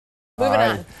Moving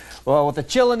on. Well, with the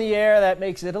chill in the air, that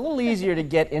makes it a little easier to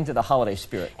get into the holiday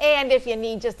spirit. And if you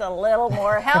need just a little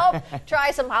more help, try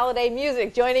some holiday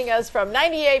music. Joining us from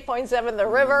 98.7 The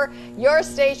River, your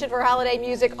station for holiday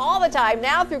music all the time,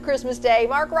 now through Christmas Day,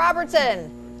 Mark Robertson.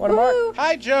 What, Mark?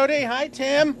 Hi, Jody. Hi,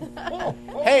 Tim.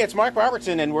 Hey, it's Mark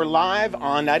Robertson, and we're live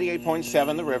on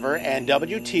 98.7 The River and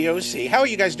WTOC. How are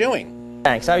you guys doing?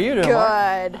 Thanks. How are you doing,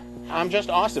 Mark? Good. I'm just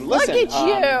awesome. Listen, Look at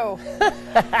you.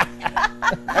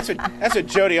 That's what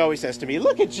Jody always says to me.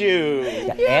 Look at you.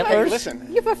 Antlers? Listen.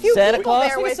 You have a few Santa people Claus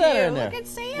there and with Santa you. in there. Look at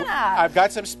Santa. I've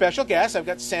got some special guests. I've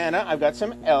got Santa. I've got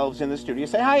some elves in the studio.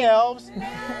 Say hi, elves.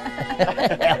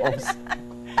 Elves.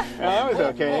 That was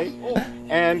okay.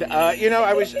 And you know,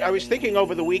 I was thinking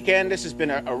over the weekend. This has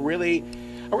been a really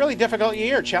difficult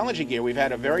year, challenging year. We've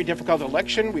had a very difficult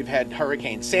election. We've had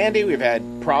Hurricane Sandy. We've had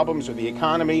problems with the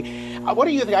economy. What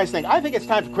do you guys think? I think it's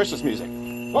time for Christmas music.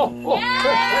 Wait.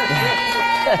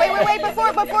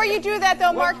 Before you do that,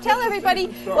 though, Mark, tell everybody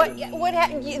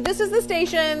this is the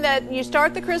station that you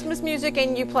start the Christmas music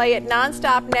and you play it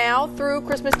nonstop now through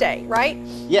Christmas Day, right?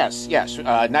 Yes.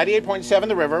 98.7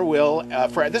 The River will.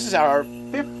 This is our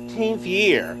 15th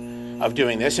year of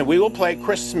doing this, and we will play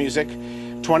Christmas music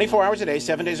 24 hours a day,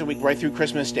 7 days a week, right through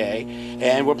Christmas Day.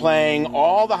 And we're playing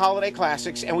all the holiday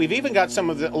classics, and we've even got a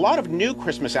lot of new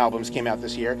Christmas albums came out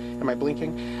this year. Am I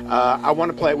blinking? We're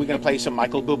going to play some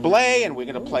Michael Bublé, and we're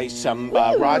going to play some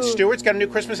Rod Stewart's got a new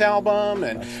Christmas album,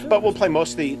 but we'll play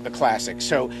most of the classics.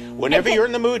 So whenever you're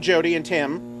in the mood, Jody and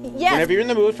Tim, whenever you're in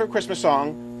the mood for a Christmas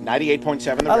song, 98.7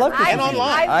 The River. I love Christmas and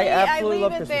online. I absolutely leave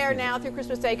love it Christmas there music. now through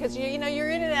Christmas Day because you're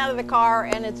in and out of the car,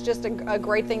 and it's just a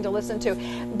great thing to listen to.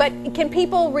 But can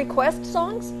people request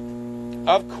songs?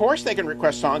 Of course they can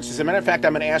request songs. As a matter of fact,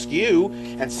 I'm going to ask you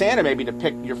and Santa maybe to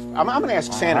pick your. I'm going to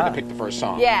ask Santa to pick the first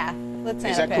song. Yeah. Let's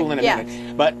Is that cool in a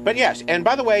minute? But yes, and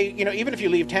by the way, even if you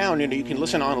leave town, you can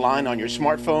listen online on your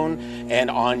smartphone and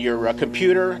on your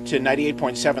computer to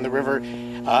 98.7 The River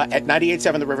at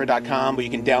 987theriver.com, where you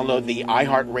can download the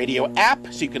iHeartRadio app,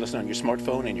 so you can listen on your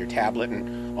smartphone and your tablet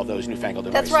and all those newfangled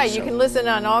devices. That's right. You can listen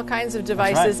on all kinds of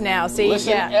devices now. See,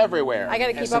 listen everywhere. I got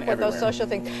to keep up with those social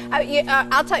things.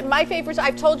 I'll tell you my favorites.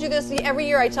 I've told you this every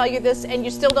year. I tell you this, and you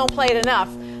still don't play it enough.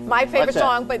 My favorite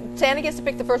song, but Santa gets to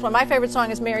pick the first one. My favorite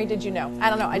song is "Mary, Did You Know?" I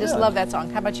don't know. I just love that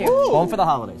song. How about you? Ooh. Home for the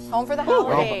holidays. Home for the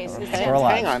holidays.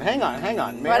 Hang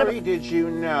on. Mary, Did You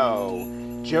Know?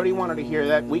 Jody wanted to hear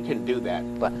that. We can do that.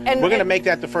 We're going to make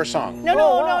that the first song. No.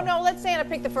 Let Santa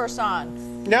pick the first song.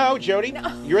 No, Jody,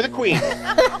 you're the queen.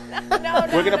 No.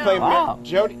 We're going to play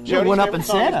Jody's went up favorite in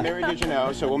song Santa. is Mary, Did You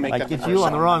Know? So we'll make that the first song. Get you on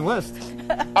song. the wrong list.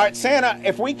 All right, Santa,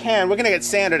 if we can, we're going to get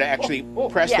Santa to actually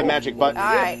press the magic button.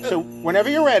 All right. So whenever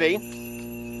you're ready,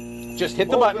 just hit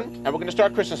the button, and we're going to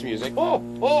start Christmas music. Merry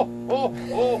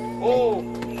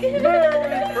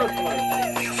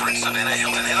Christmas. For Savannah,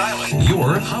 Hilton, and Island,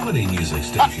 your holiday music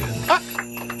station.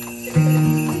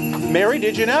 Mary,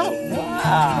 Did You Know?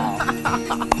 Wow.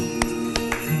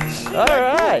 All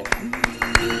right.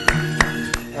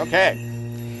 Okay.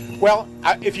 Well,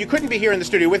 if you couldn't be here in the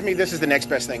studio with me, this is the next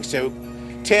best thing. So,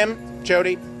 Tim,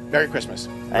 Jody, Merry Christmas.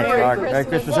 Thanks, Mark. Merry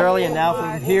Christmas early, and now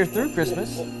from here through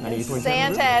Christmas.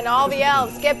 Santa and all the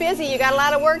elves, get busy. You got a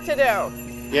lot of work to do.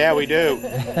 Yeah, we do.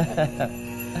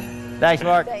 Thanks,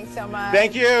 Mark. Thanks so much.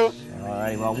 Thank you. All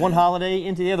right, well, one holiday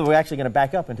into the other. We're actually going to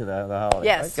back up into the holiday.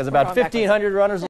 Yes. Because about 1,500 runners